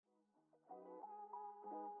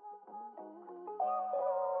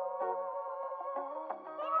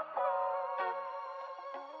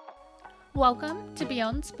Welcome to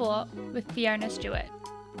Beyond Sport with Fiona Stewart.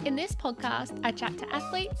 In this podcast, I chat to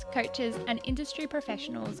athletes, coaches, and industry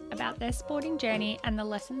professionals about their sporting journey and the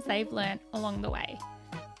lessons they've learnt along the way.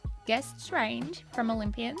 Guests range from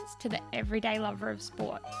Olympians to the everyday lover of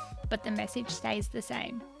sport, but the message stays the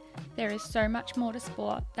same. There is so much more to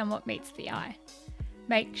sport than what meets the eye.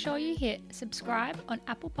 Make sure you hit subscribe on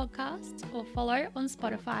Apple Podcasts or follow on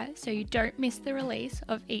Spotify so you don't miss the release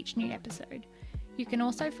of each new episode. You can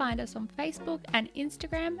also find us on Facebook and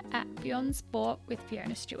Instagram at Beyond Sport with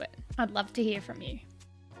Fiona Stewart. I'd love to hear from you.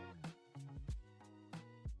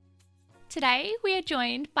 Today we are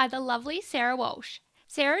joined by the lovely Sarah Walsh.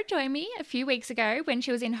 Sarah joined me a few weeks ago when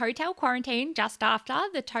she was in hotel quarantine just after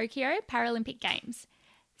the Tokyo Paralympic Games.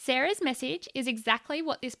 Sarah's message is exactly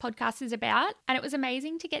what this podcast is about, and it was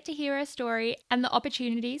amazing to get to hear her story and the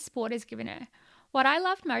opportunities sport has given her. What I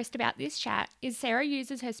loved most about this chat is Sarah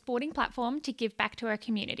uses her sporting platform to give back to her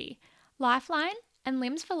community. Lifeline and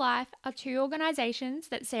Limbs for Life are two organisations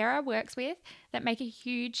that Sarah works with that make a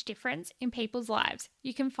huge difference in people's lives.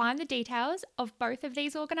 You can find the details of both of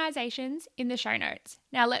these organisations in the show notes.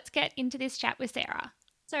 Now let's get into this chat with Sarah.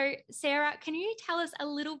 So Sarah, can you tell us a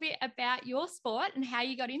little bit about your sport and how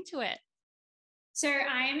you got into it? So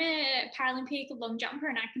I'm a Paralympic long jumper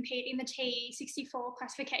and I compete in the T64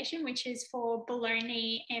 classification, which is for below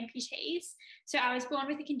knee amputees. So I was born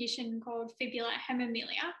with a condition called fibular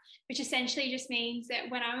hemimelia, which essentially just means that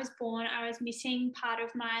when I was born, I was missing part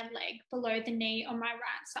of my leg below the knee on my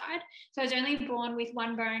right side. So I was only born with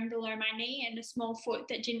one bone below my knee and a small foot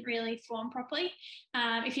that didn't really form properly.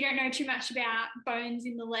 If you don't know too much about bones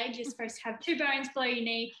in the leg, you're supposed to have two bones below your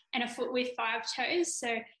knee and a foot with 5 toes.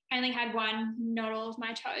 So I only had one, not all of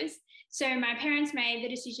my toes. So my parents made the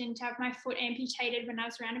decision to have my foot amputated when I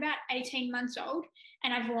was around about 18 months old,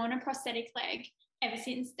 and I've worn a prosthetic leg ever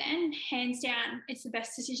since then. Hands down, it's the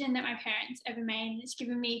best decision that my parents ever made, and it's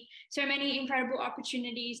given me so many incredible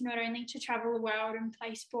opportunities, not only to travel the world and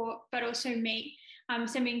play sport, but also meet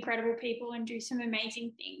some incredible people and do some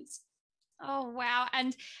amazing things. Oh, wow.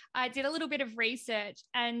 And I did a little bit of research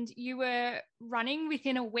and you were running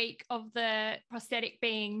within a week of the prosthetic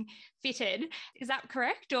being fitted. Is that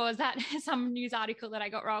correct? Or is that some news article that I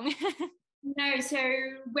got wrong? No, so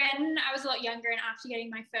when I was a lot younger and after getting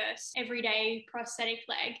my first everyday prosthetic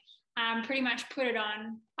leg, pretty much put it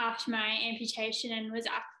on after my amputation and was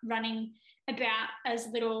up running about as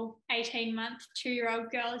little 18-month, 2-year-old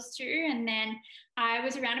girls do. And then I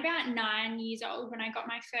was around about 9 years old when I got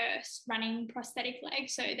my first running prosthetic leg.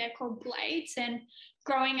 So they're called blades. And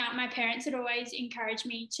growing up, my parents had always encouraged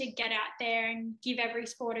me to get out there and give every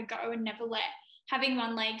sport a go and never let having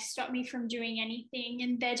one leg stop me from doing anything.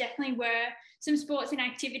 And there definitely were some sports and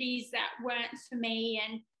activities that weren't for me.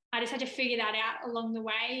 And I just had to figure that out along the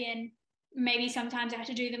way. And maybe sometimes I had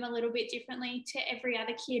to do them a little bit differently to every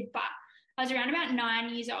other kid. But I was around about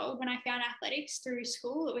 9 years old when I found athletics through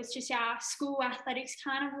school. It was just our school athletics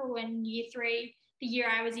carnival, and year 3, the year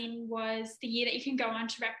I was in, was the year that you can go on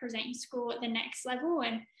to represent your school at the next level.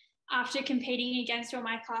 And after competing against all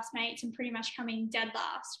my classmates and pretty much coming dead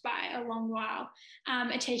last by a long while,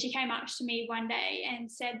 a teacher came up to me one day and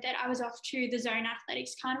said that I was off to the zone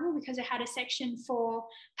athletics carnival because I had a section for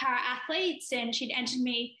para athletes, and she'd entered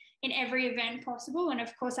me in every event possible. And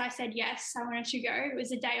of course I said yes, I wanted to go. It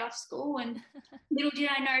was a day off school, and little did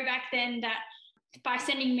I know back then that by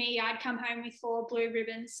sending me, I'd come home with 4 blue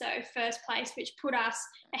ribbons, so first place, which put us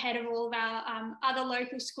ahead of all of our other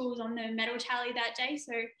local schools on the medal tally that day.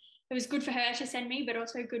 So it was good for her to send me, but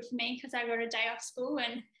also good for me because I got a day off school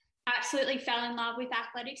and absolutely fell in love with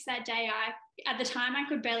athletics that day. At the time, I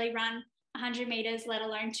could barely run 100 metres, let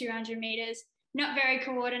alone 200 metres. Not very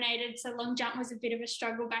coordinated, so long jump was a bit of a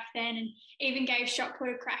struggle back then, and even gave shot put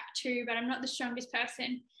a crack too, but I'm not the strongest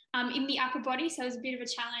person in the upper body, so it was a bit of a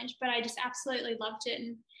challenge, but I just absolutely loved it.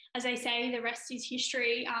 And as I say, the rest is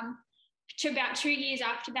history. To about 2 years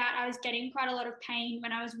after that, I was getting quite a lot of pain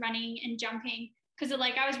when I was running and jumping because the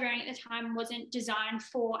leg I was wearing at the time wasn't designed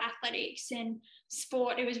for athletics and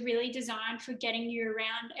sport. It was really designed for getting you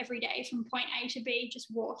around every day from point A to B,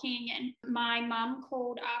 just walking. And my mum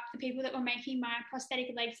called up the people that were making my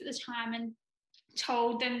prosthetic legs at the time and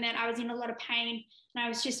told them that I was in a lot of pain. And I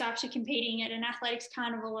was just after competing at an athletics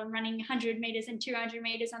carnival and running 100 metres and 200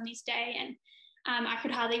 metres on this day. And I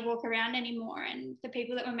could hardly walk around anymore. And the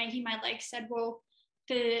people that were making my legs said, well,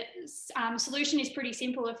 the solution is pretty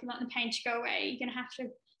simple. If you want the pain to go away, you're going to have to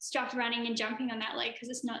stopped running and jumping on that leg because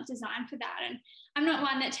it's not designed for that. And I'm not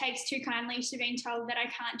one that takes too kindly to being told that I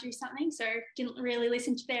can't do something, so didn't really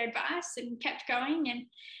listen to their advice and kept going. And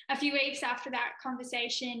a few weeks after that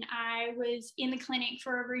conversation, I was in the clinic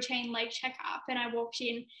for a routine leg checkup, and I walked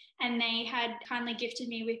in and they had kindly gifted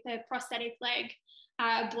me with a prosthetic leg,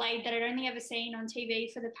 a blade that I'd only ever seen on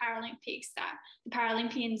TV for the Paralympics that the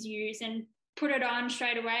Paralympians use, and put it on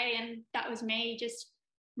straight away. And that was me just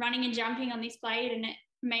running and jumping on this blade, and it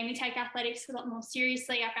made me take athletics a lot more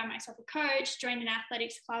seriously. I found myself a coach, joined an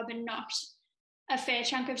athletics club, and knocked a fair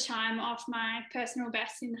chunk of time off my personal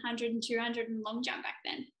best in the 100 and 200 and long jump back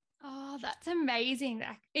then. Oh, that's amazing.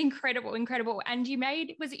 Incredible, incredible. And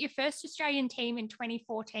was it your first Australian team in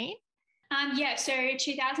 2014? Yeah, so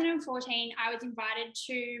 2014, I was invited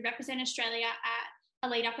to represent Australia at a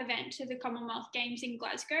lead-up event to the Commonwealth Games in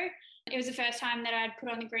Glasgow. It was the first time that I'd put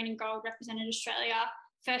on the green and gold, represented Australia,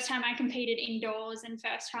 first time I competed indoors, and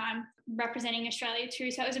first time representing Australia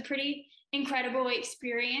too. So it was a pretty incredible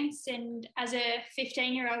experience. And as a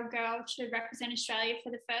 15-year-old girl to represent Australia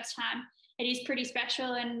for the first time, it is pretty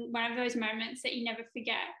special, and one of those moments that you never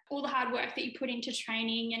forget. All the hard work that you put into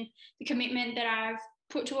training and the commitment that I've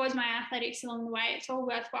put towards my athletics along the way, it's all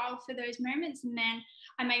worthwhile for those moments. And then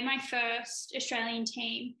I made my first Australian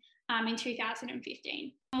team in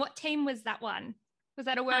 2015. What team was that one? Was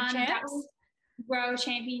that a World Champs? That was World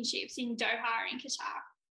Championships in Doha in Qatar.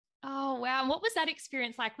 Oh, wow. And what was that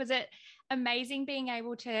experience like? Was it amazing being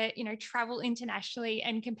able to, travel internationally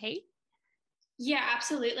and compete? Yeah,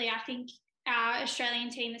 absolutely. I think our Australian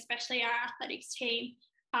team, especially our athletics team,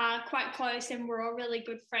 are quite close, and we're all really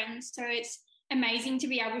good friends. So it's amazing to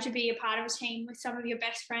be able to be a part of a team with some of your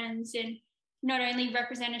best friends and not only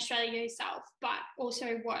represent Australia yourself, but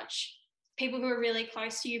also watch people who are really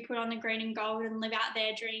close to you put on the green and gold and live out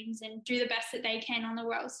their dreams and do the best that they can on the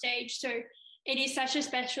world stage. So it is such a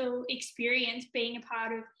special experience being a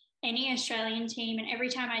part of any Australian team. And every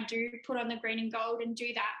time I do put on the green and gold and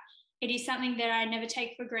do that, it is something that I never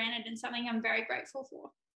take for granted and something I'm very grateful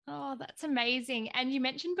for. Oh, that's amazing. And you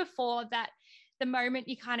mentioned before that the moment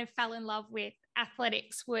you kind of fell in love with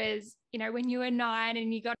athletics was, when you were 9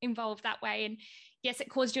 and you got involved that way. And yes, it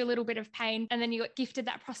caused you a little bit of pain. And then you got gifted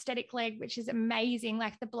that prosthetic leg, which is amazing,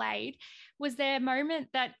 like the blade. Was there a moment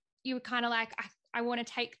that you were kind of like, I want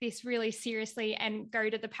to take this really seriously and go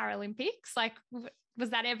to the Paralympics? Like, was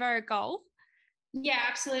that ever a goal? Yeah,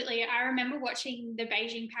 absolutely. I remember watching the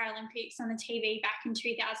Beijing Paralympics on the TV back in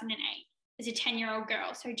 2008 as a 10-year-old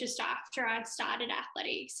girl. So just after I'd started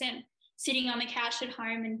athletics, and sitting on the couch at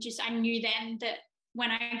home, and I knew then that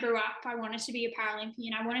when I grew up, I wanted to be a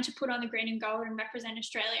Paralympian. I wanted to put on the green and gold and represent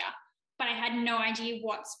Australia, but I had no idea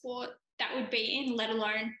what sport that would be in, let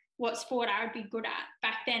alone what sport I would be good at.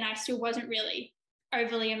 Back then, I still wasn't really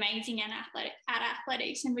overly amazing at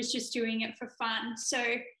athletics and was just doing it for fun. So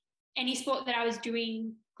any sport that I was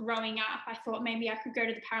doing growing up, I thought maybe I could go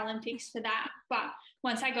to the Paralympics for that. But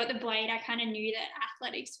once I got the blade, I kind of knew that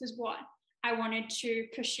athletics was what I wanted to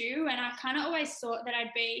pursue. And I kind of always thought that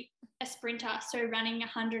I'd be a sprinter, so running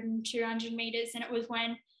 100 and 200 meters. And it was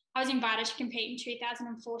when I was invited to compete in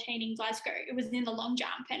 2014 in Glasgow. It was in the long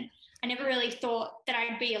jump, and I never really thought that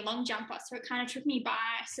I'd be a long jumper. So it kind of took me by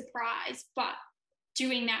surprise. But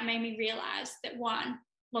doing that made me realize that, one,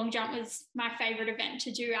 long jump was my favorite event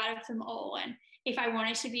to do out of them all. And if I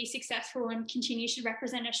wanted to be successful and continue to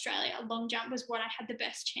represent Australia, long jump was what I had the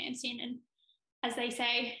best chance in. And as they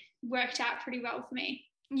say, worked out pretty well for me.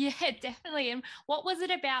 Yeah, definitely. And what was it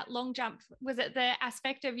about long jump? Was it the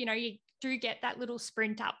aspect of, you do get that little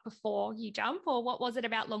sprint up before you jump, or what was it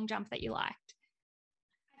about long jump that you liked?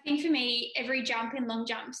 I think for me, every jump in long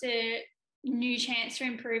jump's a new chance to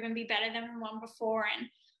improve and be better than the one before. And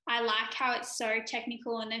I like how it's so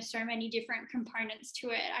technical and there's so many different components to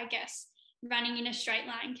it. I guess running in a straight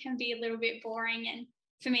line can be a little bit boring, and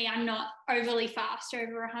for me, I'm not overly fast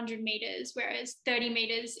over 100 meters, whereas 30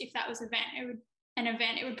 meters, if that was an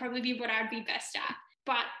event, it would probably be what I'd be best at.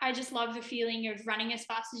 But I just love the feeling of running as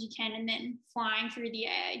fast as you can and then flying through the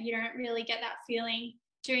air. You don't really get that feeling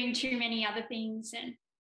doing too many other things, and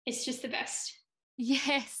it's just the best.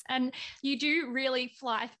 Yes, and you do really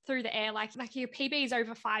fly through the air, like your PB is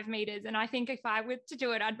over 5 meters, and I think if I were to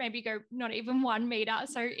do it, I'd maybe go not even 1 meter.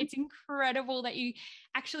 So it's incredible that you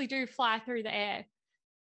actually do fly through the air.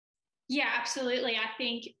 Yeah, absolutely. I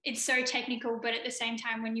think it's so technical, but at the same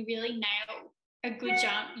time, when you really nail a good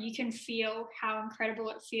jump, you can feel how incredible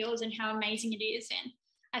it feels and how amazing it is. And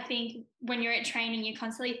I think when you're at training, you're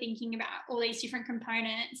constantly thinking about all these different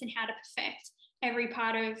components and how to perfect every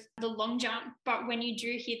part of the long jump. But when you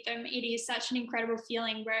do hit them, it is such an incredible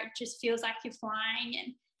feeling where it just feels like you're flying,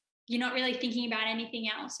 and you're not really thinking about anything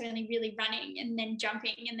else, only really running and then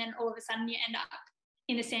jumping, and then all of a sudden you end up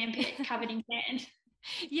in the sandpit covered in sand.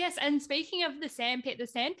 Yes, and speaking of the sandpit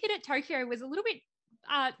at Tokyo was a little bit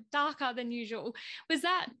darker than usual. Was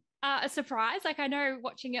that a surprise? Like, I know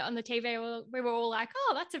watching it on the TV, we were all like,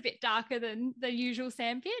 oh, that's a bit darker than the usual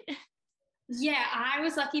sandpit. Yeah, I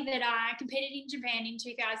was lucky that I competed in Japan in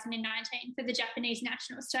 2019 for the Japanese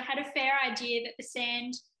nationals. So I had a fair idea that the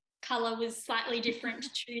sand colour was slightly different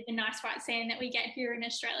to the nice white sand that we get here in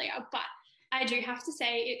Australia. But I do have to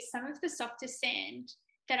say it's some of the softest sand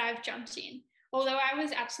that I've jumped in. Although I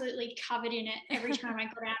was absolutely covered in it every time I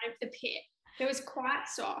got out of the pit. It was quite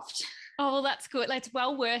soft. Oh, well, that's good. It's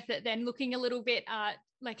well worth it then, looking a little bit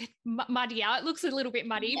like muddy out. It looks a little bit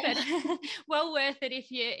muddy, yeah. But well worth it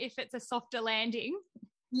if it's a softer landing.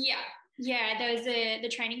 Yeah. Yeah, there was the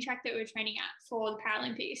training track that we were training at for the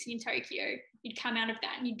Paralympics in Tokyo. You'd come out of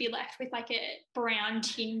that and you'd be left with like a brown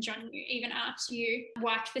tinge on you even after you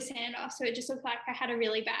wiped the sand off. So it just looked like I had a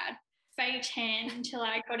really bad fake tan until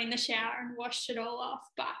I got in the shower and washed it all off.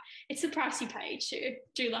 But it's the price you pay to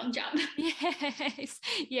do long jump. Yes.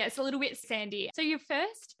 Yeah, it's a little bit sandy. So your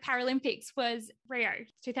first Paralympics was Rio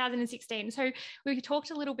 2016. So we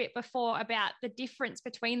talked a little bit before about the difference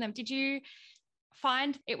between them. Did you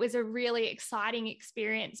find it was a really exciting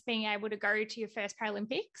experience being able to go to your first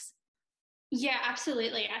Paralympics? Yeah,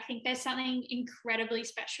 absolutely. I think there's something incredibly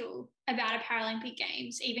special about a Paralympic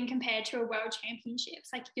Games, even compared to a World Championships.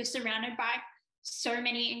 Like, you're surrounded by so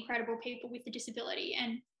many incredible people with a disability.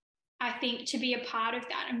 And I think to be a part of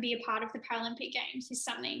that and be a part of the Paralympic Games is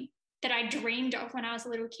something that I dreamed of when I was a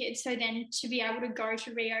little kid. So then to be able to go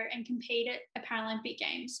to Rio and compete at a Paralympic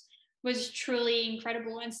Games was truly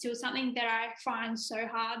incredible, and still something that I find so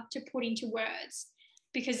hard to put into words,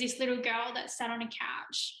 because this little girl that sat on a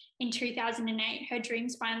couch in 2008, her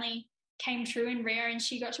dreams finally came true in Rio, and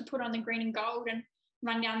she got to put on the green and gold and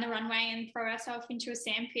run down the runway and throw herself into a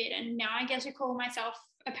sandpit. And now I get to call myself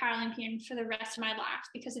a Paralympian for the rest of my life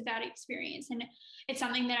because of that experience. And it's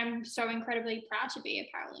something that I'm so incredibly proud to be a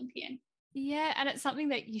Paralympian. Yeah, and it's something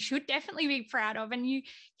that you should definitely be proud of. And you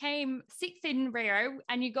came sixth in Rio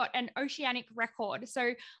and you got an oceanic record.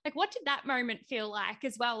 So, like, what did that moment feel like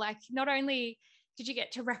as well? Like, not only did you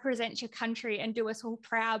get to represent your country and do us all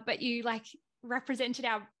proud, but you like represented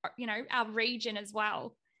our region as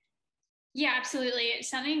well. Yeah, absolutely. It's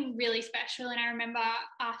something really special. And I remember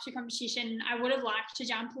after competition, I would have liked to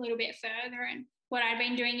jump a little bit further. And what I'd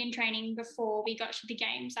been doing in training before we got to the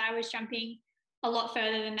games, I was jumping a lot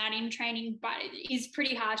further than that in training, but it is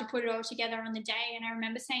pretty hard to put it all together on the day. And I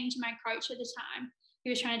remember saying to my coach at the time, he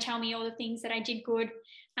was trying to tell me all the things that I did good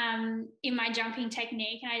in my jumping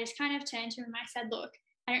technique. And I just kind of turned to him and I said, look,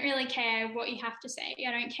 I don't really care what you have to say.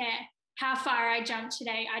 I don't care how far I jumped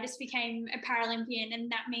today. I just became a Paralympian,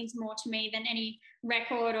 and that means more to me than any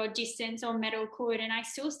record or distance or medal could. And I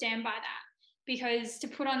still stand by that, because to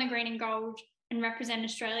put on the green and gold and represent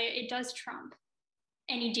Australia, it does trump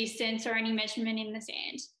any distance or any measurement in the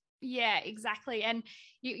sand. Yeah, exactly. And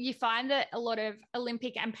you find that a lot of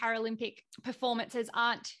Olympic and Paralympic performances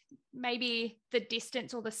aren't maybe the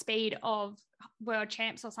distance or the speed of world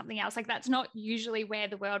champs or something else. Like, that's not usually where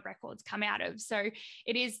the world records come out of. So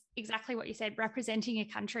it is exactly what you said, representing a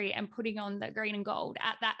country and putting on the green and gold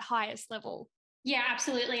at that highest level. Yeah,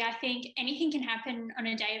 absolutely. I think anything can happen on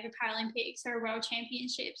a day of a Paralympics or a World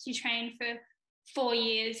Championships. You train for 4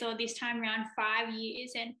 years, or this time around 5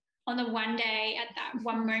 years, and on the one day, at that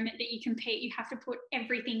one moment that you compete, you have to put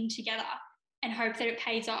everything together and hope that it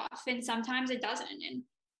pays off. And sometimes it doesn't. And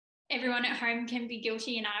everyone at home can be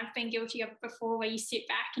guilty, and I've been guilty of it before, where you sit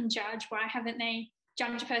back and judge, why haven't they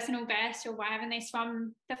jumped a personal best, or why haven't they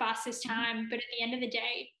swum the fastest time? But at the end of the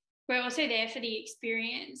day, we're also there for the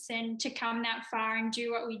experience, and to come that far and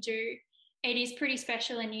do what we do, it is pretty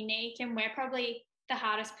special and unique. And we're probably the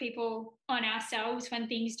hardest people on ourselves when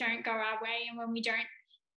things don't go our way and when we don't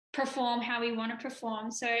perform how we want to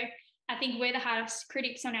perform. So I think we're the hardest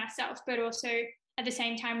critics on ourselves, but also at the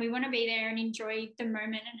same time, we want to be there and enjoy the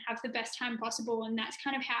moment and have the best time possible. And that's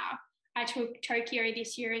kind of how I took Tokyo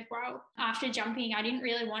this year as well. After jumping, I didn't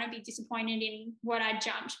really want to be disappointed in what I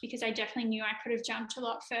jumped, because I definitely knew I could have jumped a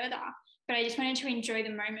lot further, but I just wanted to enjoy the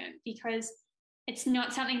moment, because it's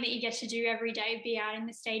not something that you get to do every day, be out in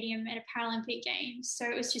the stadium at a Paralympic Games. So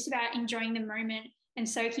it was just about enjoying the moment and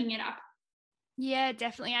soaking it up. Yeah,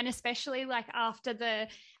 definitely. And especially like after the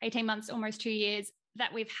 18 months, almost 2 years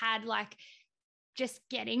that we've had, like just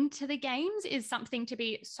getting to the games is something to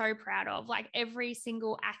be so proud of. Like every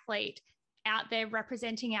single athlete out there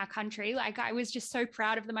representing our country. Like, I was just so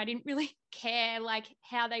proud of them. I didn't really care like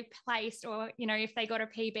how they placed or, you know, if they got a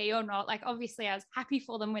PB or not. Like, obviously I was happy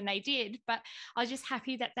for them when they did, but I was just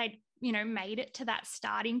happy that they, you know, made it to that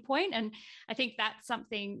starting point. And I think that's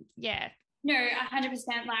something, yeah. No, 100%.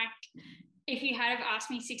 Like, if you had have asked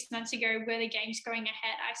me 6 months ago were the games going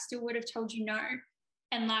ahead, I still would have told you no.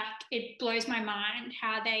 And like, it blows my mind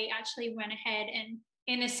how they actually went ahead and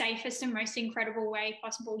in the safest and most incredible way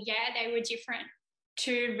possible. Yeah, they were different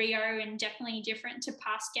to Rio and definitely different to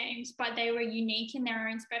past games, but they were unique in their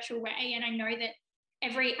own special way. And I know that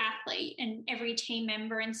every athlete and every team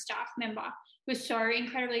member and staff member was so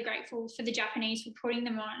incredibly grateful for the Japanese for putting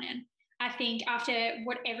them on. And I think after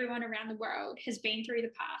what everyone around the world has been through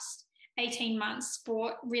the past 18 months,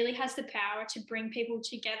 sport really has the power to bring people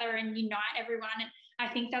together and unite everyone. And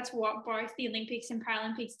I think that's what both the Olympics and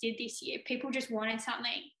Paralympics did this year. People just wanted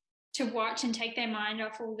something to watch and take their mind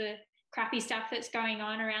off all the crappy stuff that's going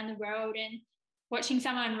on around the world, and watching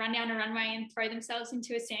someone run down a runway and throw themselves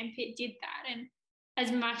into a sandpit did that. And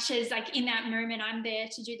as much as like in that moment I'm there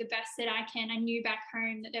to do the best that I can, I knew back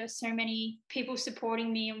home that there were so many people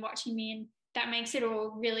supporting me and watching me, and that makes it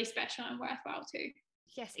all really special and worthwhile too.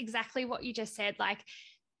 Yes, exactly what you just said. Like,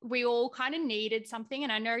 we all kind of needed something.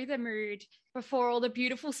 And I know the mood before all the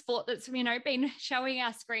beautiful sport that's, you know, been showing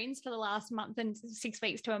our screens for the last month and 6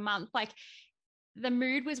 weeks to a month, like the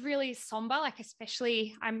mood was really somber, like,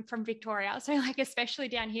 especially I'm from Victoria. So like, especially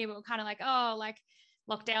down here, we were kind of like, oh, like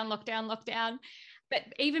lockdown, lockdown, lockdown. But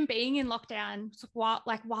even being in lockdown,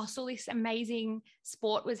 whilst all this amazing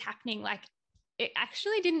sport was happening, like it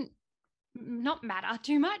actually didn't not matter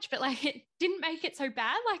too much, but like it didn't make it so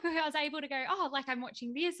bad. Like, I was able to go, oh, like I'm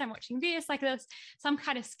watching this, like there's some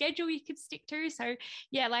kind of schedule you could stick to. So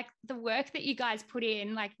yeah, like the work that you guys put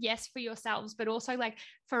in, like, yes, for yourselves, but also like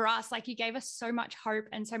for us, like you gave us so much hope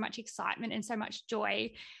and so much excitement and so much joy.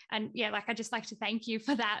 And yeah, like I just like to thank you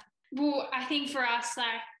for that. Well, I think for us,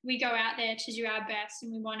 like we go out there to do our best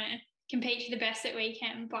and we want to compete to the best that we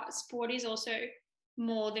can, but sport is also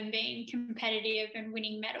more than being competitive and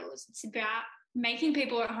winning medals. It's about making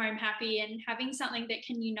people at home happy and having something that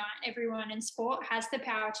can unite everyone, and sport has the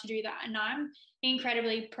power to do that. And I'm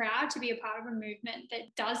incredibly proud to be a part of a movement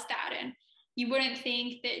that does that. And you wouldn't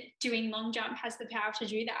think that doing long jump has the power to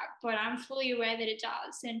do that, but I'm fully aware that it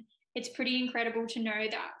does. And it's pretty incredible to know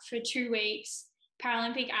that for 2 weeks,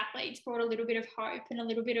 Paralympic athletes brought a little bit of hope and a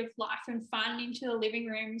little bit of life and fun into the living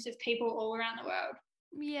rooms of people all around the world.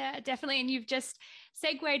 Yeah, definitely. And you've just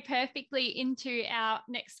segued perfectly into our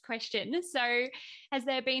next question. So, has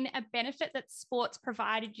there been a benefit that sports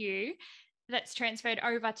provided you that's transferred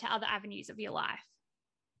over to other avenues of your life?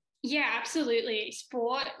 Yeah, absolutely.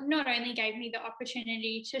 Sport not only gave me the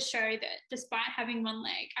opportunity to show that despite having one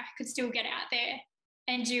leg, I could still get out there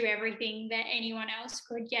and do everything that anyone else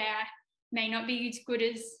could. Yeah, I may not be as good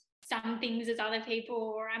as some things as other people,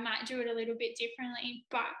 or I might do it a little bit differently,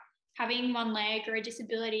 but having one leg or a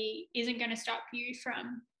disability isn't going to stop you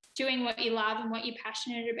from doing what you love and what you're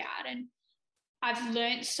passionate about. And I've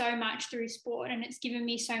learned so much through sport, and it's given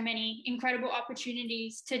me so many incredible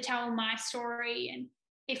opportunities to tell my story. And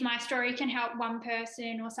if my story can help one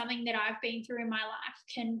person, or something that I've been through in my life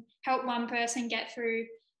can help one person get through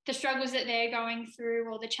the struggles that they're going through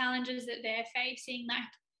or the challenges that they're facing, like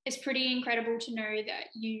it's pretty incredible to know that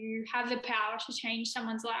you have the power to change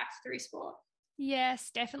someone's life through sport. Yes,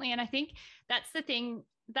 definitely. And I think that's the thing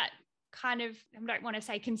that kind of, I don't want to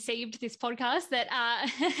say conceived this podcast, that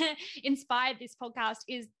inspired this podcast,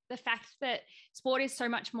 is the fact that sport is so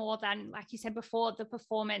much more than, like you said before, the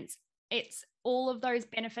performance. It's all of those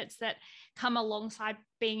benefits that come alongside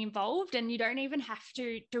being involved, and you don't even have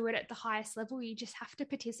to do it at the highest level. You just have to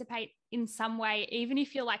participate in some way, even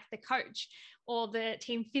if you're like the coach or the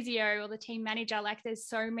team physio or the team manager. Like, there's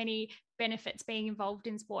so many benefits being involved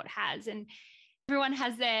in sport has, and everyone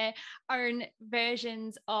has their own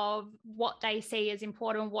versions of what they see as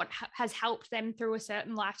important, what has helped them through a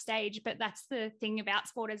certain life stage. But that's the thing about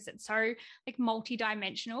sport, is it's so like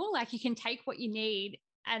multi-dimensional. Like, you can take what you need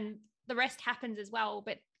and the rest happens as well,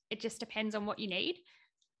 but it just depends on what you need.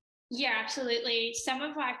 Yeah, absolutely. Some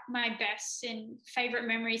of like my best and favorite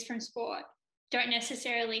memories from sport don't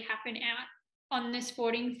necessarily happen out on the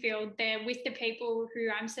sporting field. They're with the people who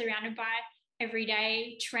I'm surrounded by every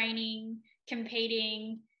day, training,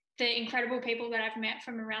 competing, the incredible people that I've met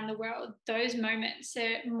from around the world. Those moments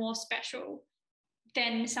are more special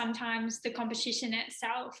than sometimes the competition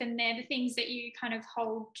itself. And they're the things that you kind of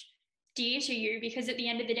hold dear to you, because at the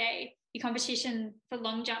end of the day, your competition for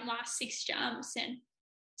long jump lasts 6 jumps, and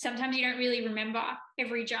sometimes you don't really remember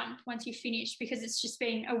every jump once you finish because it's just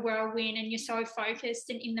been a whirlwind and you're so focused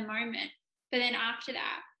and in the moment. But then after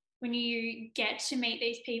that, when you get to meet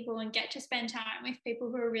these people and get to spend time with people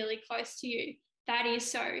who are really close to you, that is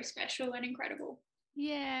so special and incredible.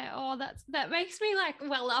 Yeah. Oh, that makes me like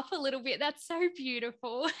well up a little bit. That's so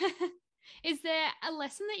beautiful. Is there a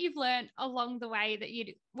lesson that you've learned along the way that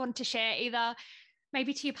you'd want to share, either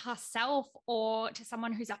maybe to your past self or to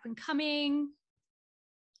someone who's up and coming?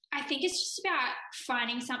 I think it's just about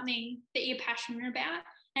finding something that you're passionate about.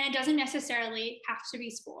 And it doesn't necessarily have to be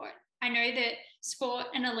sport. I know that sport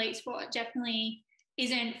and elite sport definitely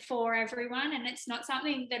isn't for everyone, and it's not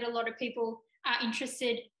something that a lot of people are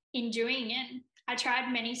interested in doing. And I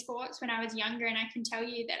tried many sports when I was younger, and I can tell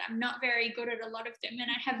you that I'm not very good at a lot of them, and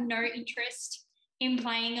I have no interest in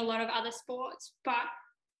playing a lot of other sports. But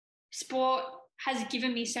sport has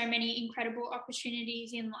given me so many incredible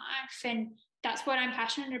opportunities in life, and that's what I'm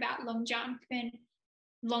passionate about, long jump. And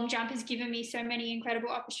long jump has given me so many incredible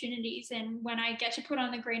opportunities. And when I get to put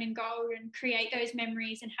on the green and gold and create those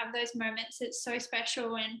memories and have those moments, it's so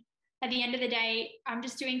special. And at the end of the day, I'm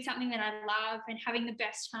just doing something that I love and having the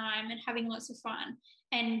best time and having lots of fun.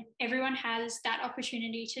 And everyone has that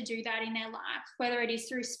opportunity to do that in their life, whether it is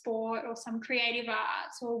through sport or some creative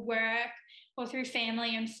arts or work or through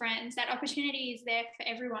family and friends. That opportunity is there for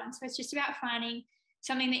everyone. So it's just about finding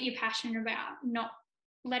something that you're passionate about, not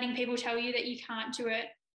letting people tell you that you can't do it,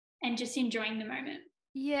 and just enjoying the moment.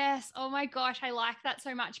 Yes. Oh my gosh, I like that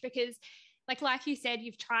so much because like you said,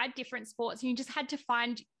 you've tried different sports and you just had to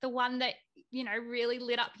find the one that, really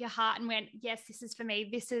lit up your heart and went, yes, this is for me.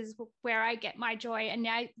 This is where I get my joy. And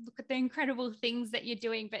now look at the incredible things that you're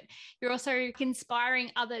doing, but you're also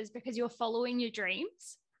inspiring others because you're following your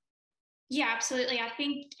dreams. Yeah, absolutely. I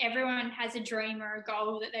think everyone has a dream or a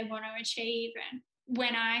goal that they want to achieve. And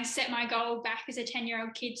when I set my goal back as a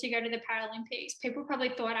 10-year-old kid to go to the Paralympics, people probably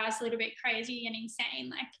thought I was a little bit crazy and insane.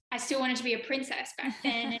 Like, I still wanted to be a princess back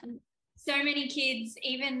then. And so many kids,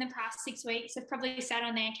 even the past 6 weeks, have probably sat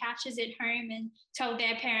on their couches at home and told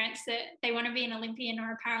their parents that they want to be an Olympian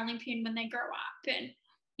or a Paralympian when they grow up. And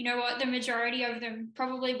you know what? The majority of them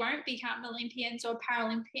probably won't become Olympians or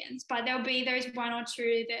Paralympians, but there'll be those one or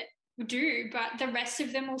two that do, but the rest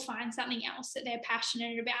of them will find something else that they're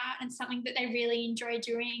passionate about and something that they really enjoy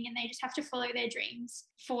doing, and they just have to follow their dreams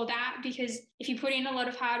for that, because if you put in a lot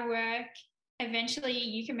of hard work, eventually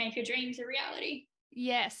you can make your dreams a reality.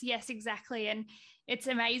 Yes, exactly. And it's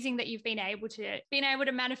amazing that you've been able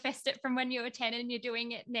to manifest it from when you were 10 and you're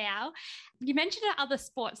doing it now. You mentioned other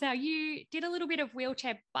sports. Now, you did a little bit of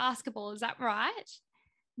wheelchair basketball, is that right?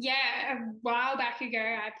 Yeah, a while back ago,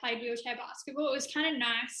 I played wheelchair basketball. It was kind of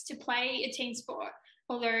nice to play a team sport,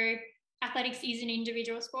 although athletics is an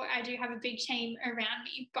individual sport. I do have a big team around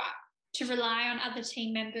me, but to rely on other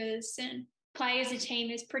team members and play as a team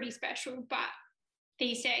is pretty special. But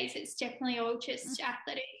these days, it's definitely all just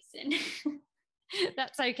athletics. And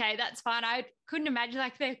That's okay. That's fine. I couldn't imagine,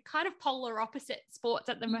 like, they're kind of polar opposite sports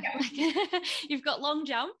at the moment. yeah. Like, you've got long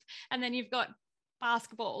jump and then you've got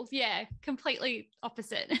basketball. Yeah, completely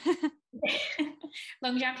opposite.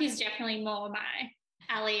 Long jump is definitely more my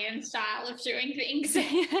alley and style of doing things.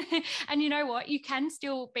 And you know what? You can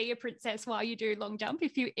still be a princess while you do long jump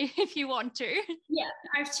if you want to. Yeah,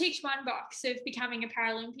 I've ticked one box of becoming a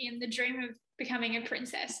Paralympian. The dream of becoming a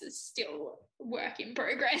princess is still a work in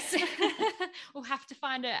progress. We'll have to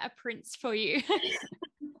find a prince for you.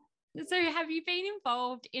 So have you been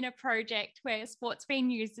involved in a project where sport's been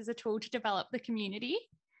used as a tool to develop the community?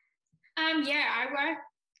 Yeah, I work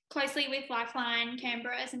closely with Lifeline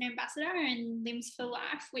Canberra as an ambassador, and Limbs for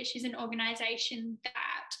Life, which is an organisation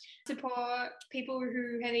that support people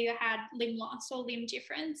who have either had limb loss or limb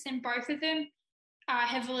difference, and both of them are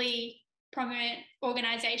heavily prominent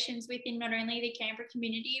organisations within not only the Canberra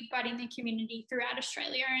community but in the community throughout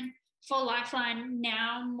Australia. And for Lifeline,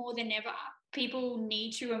 now more than ever, people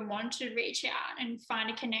need to and want to reach out and find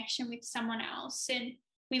a connection with someone else. And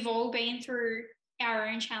we've all been through our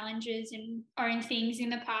own challenges and own things in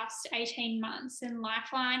the past 18 months, and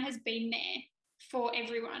Lifeline has been there for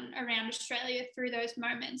everyone around Australia through those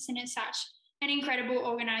moments. And it's such an incredible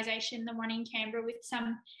organisation, the one in Canberra, with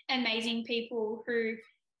some amazing people who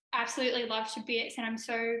absolutely love to bits, and I'm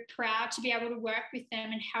so proud to be able to work with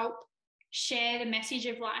them and help share the message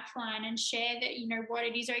of Lifeline and share that, you know what,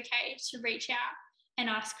 it is okay to reach out and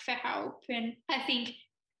ask for help. And I think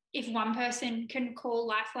if one person can call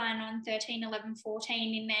Lifeline on 13, 11,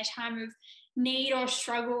 14 in their time of need or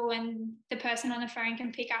struggle, and the person on the phone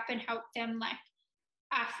can pick up and help them, like,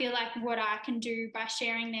 I feel like what I can do by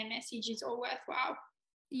sharing their message is all worthwhile.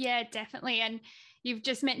 Yeah, definitely. And you've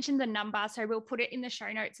just mentioned the number, so we'll put it in the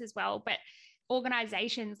show notes as well. But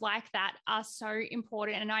organizations like that are so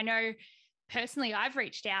important. And I know personally, I've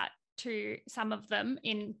reached out to some of them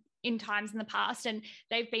in times in the past, and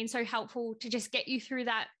they've been so helpful to just get you through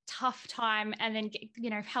that tough time and then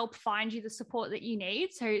help find you the support that you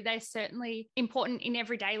need. So they're certainly important in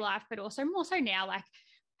everyday life, but also more so now, like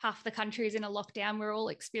half the country is in a lockdown. We're all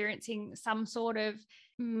experiencing some sort of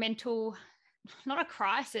mental, not a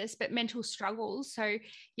crisis, but mental struggles. So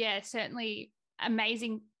yeah, certainly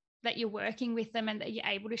amazing that you're working with them and that you're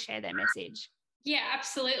able to share their message. Yeah,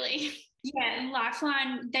 absolutely. Yeah,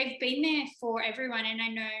 Lifeline, they've been there for everyone. And I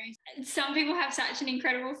know some people have such an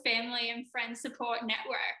incredible family and friend support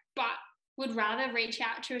network, but would rather reach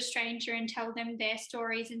out to a stranger and tell them their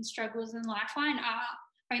stories and struggles. And Lifeline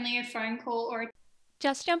are only a phone call or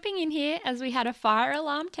Just jumping in here as we had a fire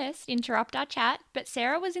alarm test interrupt our chat, but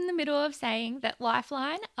Sarah was in the middle of saying that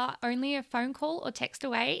Lifeline are only a phone call or text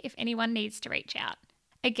away if anyone needs to reach out.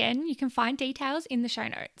 Again, you can find details in the show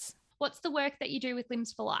notes. What's the work that you do with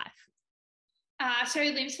Limbs for Life? So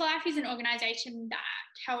Limbs for Life is an organisation that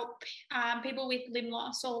help people with limb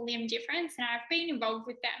loss or limb difference, and I've been involved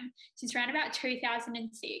with them since around about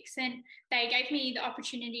 2006, and they gave me the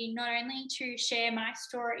opportunity not only to share my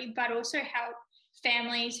story but also help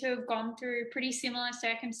families who have gone through pretty similar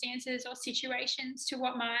circumstances or situations to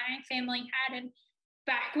what my family had. And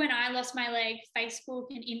back when I lost my leg, Facebook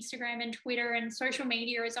and Instagram and Twitter and social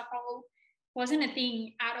media as a whole wasn't a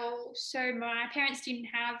thing at all. So my parents didn't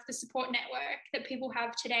have the support network that people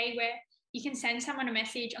have today, where you can send someone a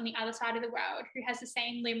message on the other side of the world who has the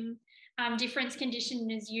same limb difference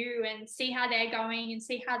condition as you and see how they're going and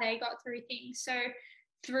see how they got through things. So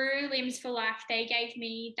through Limbs for Life, they gave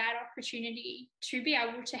me that opportunity to be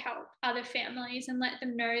able to help other families and let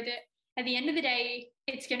them know that at the end of the day,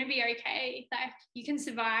 it's going to be okay. Like, you can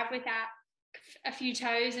survive without a few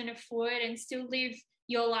toes and a foot and still live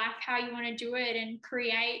your life how you want to do it and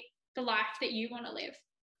create the life that you want to live.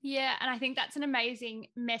 Yeah, and I think that's an amazing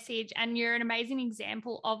message, and you're an amazing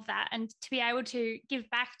example of that. And to be able to give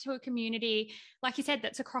back to a community, like you said,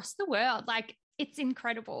 that's across the world, like, it's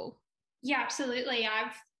incredible. Yeah, absolutely.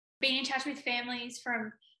 I've been in touch with families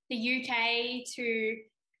from the UK to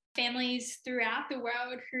families throughout the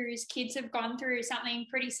world whose kids have gone through something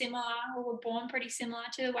pretty similar or were born pretty similar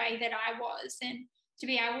to the way that I was. And to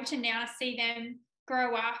be able to now see them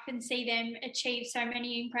grow up and see them achieve so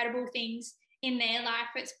many incredible things in their life,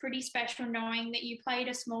 it's pretty special knowing that you played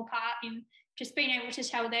a small part in just being able to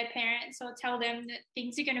tell their parents or tell them that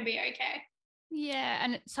things are going to be okay. Yeah,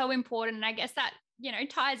 and it's so important. And I guess that,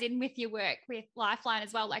 ties in with your work with Lifeline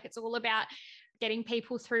as well. Like, it's all about getting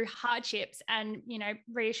people through hardships and,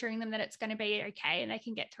 reassuring them that it's going to be okay and they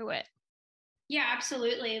can get through it. Yeah,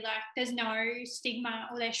 absolutely. Like, there's no stigma,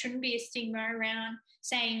 or there shouldn't be a stigma around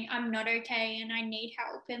saying I'm not okay and I need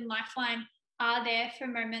help. And Lifeline are there for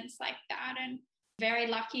moments like that. And very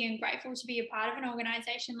lucky and grateful to be a part of an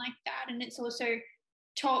organisation like that. And it's also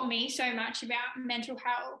taught me so much about mental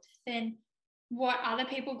health and what other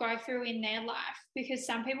people go through in their life, because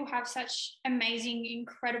some people have such amazing,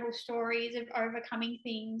 incredible stories of overcoming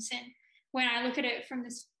things. And when I look at it from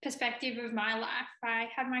this perspective of my life, I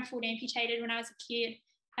had my foot amputated when I was a kid.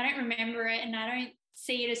 I don't remember it, and I don't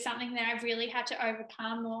see it as something that I've really had to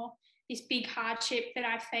overcome or this big hardship that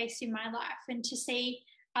I've faced in my life. And to see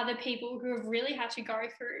other people who have really had to go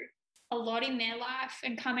through a lot in their life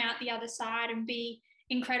and come out the other side and be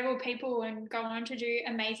incredible people and go on to do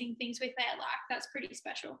amazing things with their life, that's pretty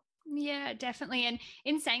special. Yeah, definitely. And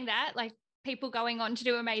in saying that, like, people going on to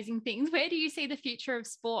do amazing things, where do you see the future of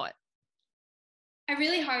sport? I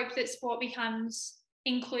really hope that sport becomes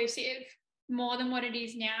inclusive more than what it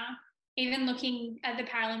is now. Even looking at the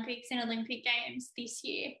Paralympics and Olympic Games this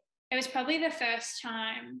year, it was probably the first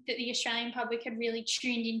time that the Australian public had really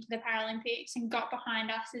tuned into the Paralympics and got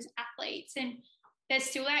behind us as athletes. And there's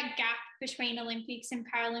still that gap between Olympics and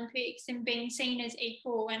Paralympics and being seen as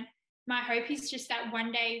equal. And my hope is just that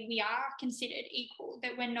one day we are considered equal,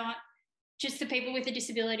 that we're not just the people with a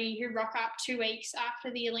disability who rock up 2 weeks after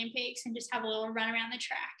the Olympics and just have a little run around the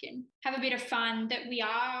track and have a bit of fun, that we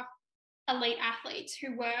are elite athletes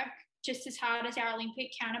who work just as hard as our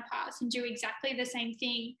Olympic counterparts and do exactly the same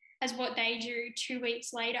thing as what they do 2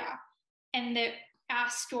 weeks later. And that our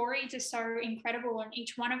stories are so incredible, and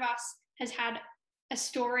each one of us has had a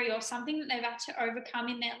story or something that they've had to overcome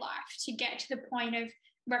in their life to get to the point of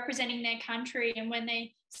representing their country. And when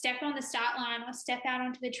they step on the start line or step out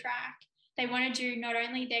onto the track, they want to do not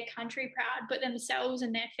only their country proud, but themselves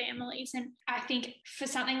and their families. And I think for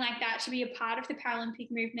something like that to be a part of the Paralympic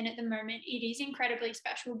movement at the moment, it is incredibly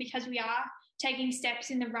special, because we are taking steps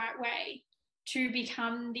in the right way to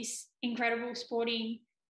become this incredible sporting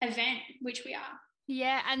event, which we are.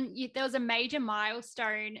 Yeah, and there was a major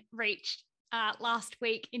milestone reached last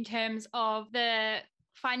week in terms of the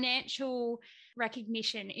financial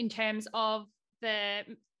recognition in terms of the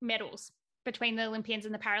medals between the Olympians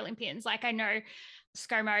and the Paralympians. Like I know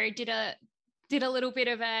ScoMo did a little bit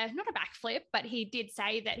of not a backflip, but he did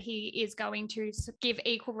say that he is going to give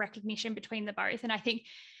equal recognition between the both. And I think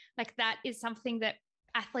like that is something that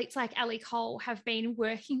athletes like Ellie Cole have been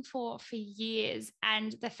working for years.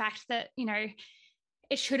 And the fact that, you know,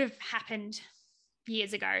 it should have happened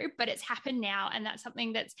years ago, but it's happened now. And that's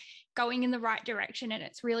something that's going in the right direction. And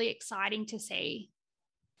it's really exciting to see.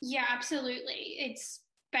 Yeah, absolutely. It's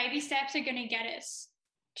baby steps are going to get us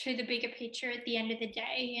to the bigger picture at the end of the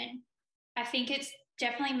day. And I think it's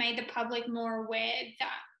definitely made the public more aware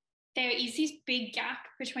that there is this big gap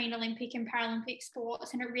between Olympic and Paralympic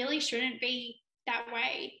sports, and it really shouldn't be that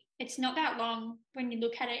way. It's not that long when you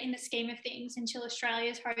look at it in the scheme of things until Australia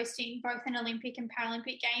is hosting both an Olympic and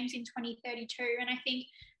Paralympic Games in 2032. And I think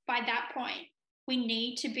by that point, we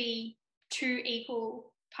need to be two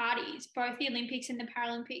equal parties. Both the Olympics and the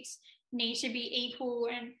Paralympics need to be equal,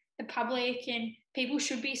 and the public and people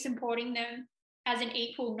should be supporting them as an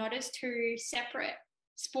equal, not as two separate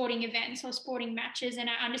sporting events or sporting matches. And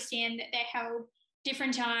I understand that they're held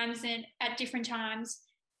different times and at different times,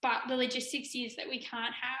 but the logistics is that we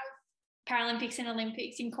can't have Paralympics and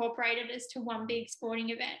Olympics incorporated as to one big sporting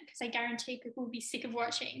event, because I guarantee people will be sick of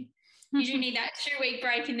watching. You do need that 2-week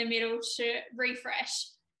break in the middle to refresh.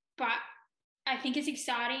 But I think it's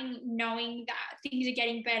exciting knowing that things are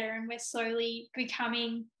getting better and we're slowly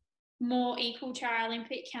becoming more equal to our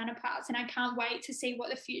Olympic counterparts. And I can't wait to see what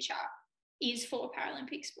the future is for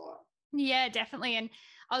Paralympic sport. Yeah, definitely. And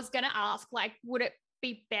I was going to ask, like, would it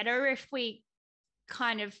be better if we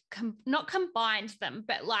kind of not combined them,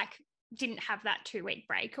 but like didn't have that 2-week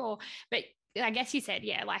break? But I guess you said,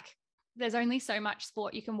 yeah, like there's only so much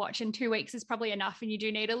sport you can watch, and 2 weeks is probably enough, and you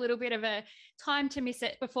do need a little bit of a time to miss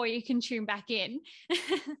it before you can tune back in.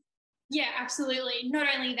 Yeah, absolutely. Not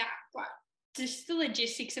only that, but just the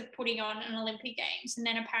logistics of putting on an Olympic Games and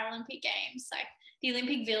then a Paralympic Games. Like the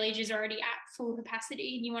Olympic Village is already at full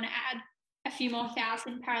capacity, and you want to add a few more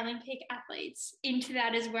thousand Paralympic athletes into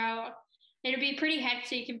that as well. It'll be a pretty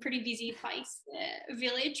hectic and pretty busy place, the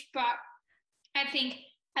village. But I think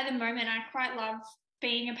at the moment I quite love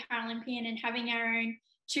being a Paralympian and having our own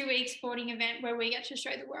 2-week sporting event where we get to show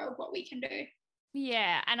the world what we can do.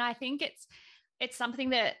 Yeah, and I think it's something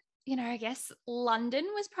that, you know, I guess London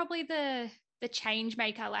was probably the change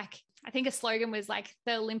maker. Like I think a slogan was like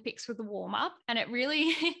the Olympics with the warm up, and it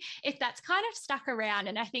really if that's kind of stuck around.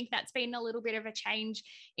 And I think that's been a little bit of a change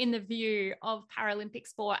in the view of Paralympic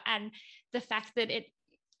sport, and the fact that it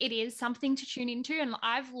is something to tune into. And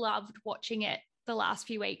I've loved watching it the last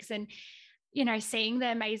few weeks, and, you know, seeing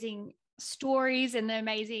the amazing stories and the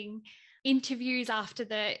amazing interviews after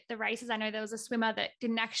the races. I know there was a swimmer that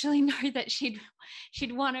didn't actually know that she'd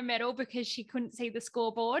won a medal because she couldn't see the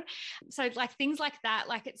scoreboard. So like things like that,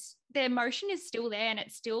 like it's the emotion is still there, and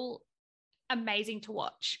it's still amazing to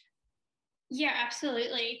watch. Yeah,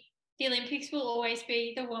 absolutely. The Olympics will always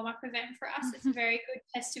be the warm-up event for us. It's a very good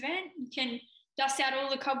test event. You can dust out all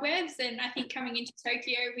the cobwebs, and I think coming into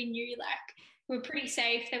Tokyo we knew like we were pretty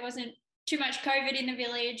safe. There wasn't too much COVID in the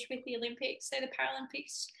village with the Olympics, so the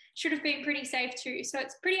Paralympics should have been pretty safe too. So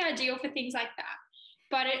it's pretty ideal for things like that.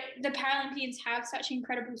 But the Paralympians have such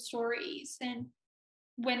incredible stories, and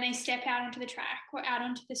when they step out onto the track or out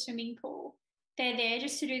onto the swimming pool, they're there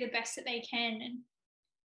just to do the best that they can. And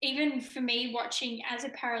even for me watching as a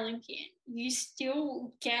Paralympian, you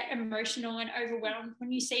still get emotional and overwhelmed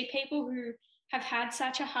when you see people who have had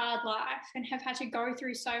such a hard life and have had to go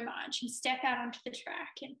through so much and step out onto the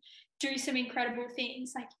track and do some incredible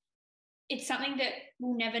things. Like it's something that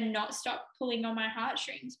will never not stop pulling on my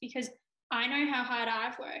heartstrings, because I know how hard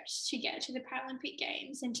I've worked to get to the Paralympic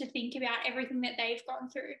Games, and to think about everything that they've gone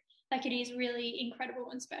through. Like it is really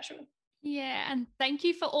incredible and special. Yeah, and thank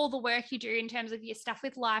you for all the work you do in terms of your stuff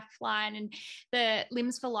with Lifeline and the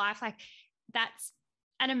Limbs for Life. Like that's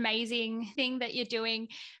an amazing thing that you're doing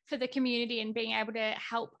for the community and being able to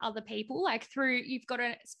help other people. Like through, you've got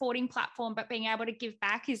a sporting platform, but being able to give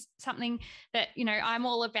back is something that, you know, I'm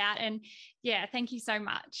all about. And yeah, thank you so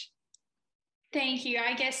much. Thank you.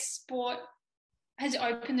 I guess sport has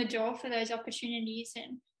opened the door for those opportunities.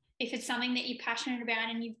 And if it's something that you're passionate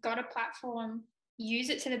about and you've got a platform, use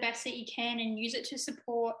it to the best that you can, and use it to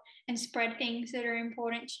support and spread things that are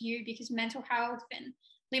important to you, because mental health and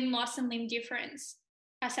limb loss and limb difference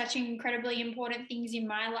are such incredibly important things in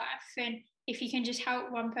my life. And if you can just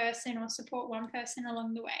help one person or support one person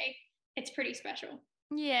along the way, it's pretty special.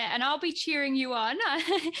 Yeah, and I'll be cheering you on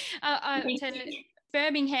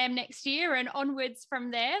Birmingham next year and onwards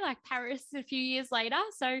from there, like Paris a few years later.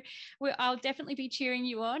 So I'll definitely be cheering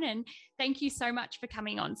you on. And thank you so much for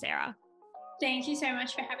coming on, Sarah. Thank you so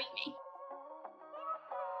much for having me.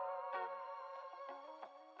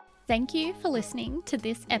 Thank you for listening to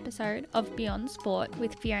this episode of Beyond Sport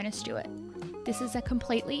with Fiona Stewart. This is a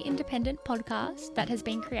completely independent podcast that has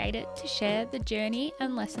been created to share the journey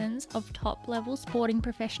and lessons of top-level sporting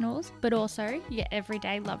professionals, but also your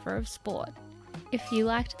everyday lover of sport. If you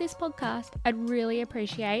liked this podcast, I'd really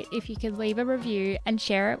appreciate if you could leave a review and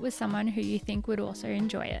share it with someone who you think would also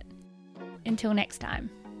enjoy it. Until next time.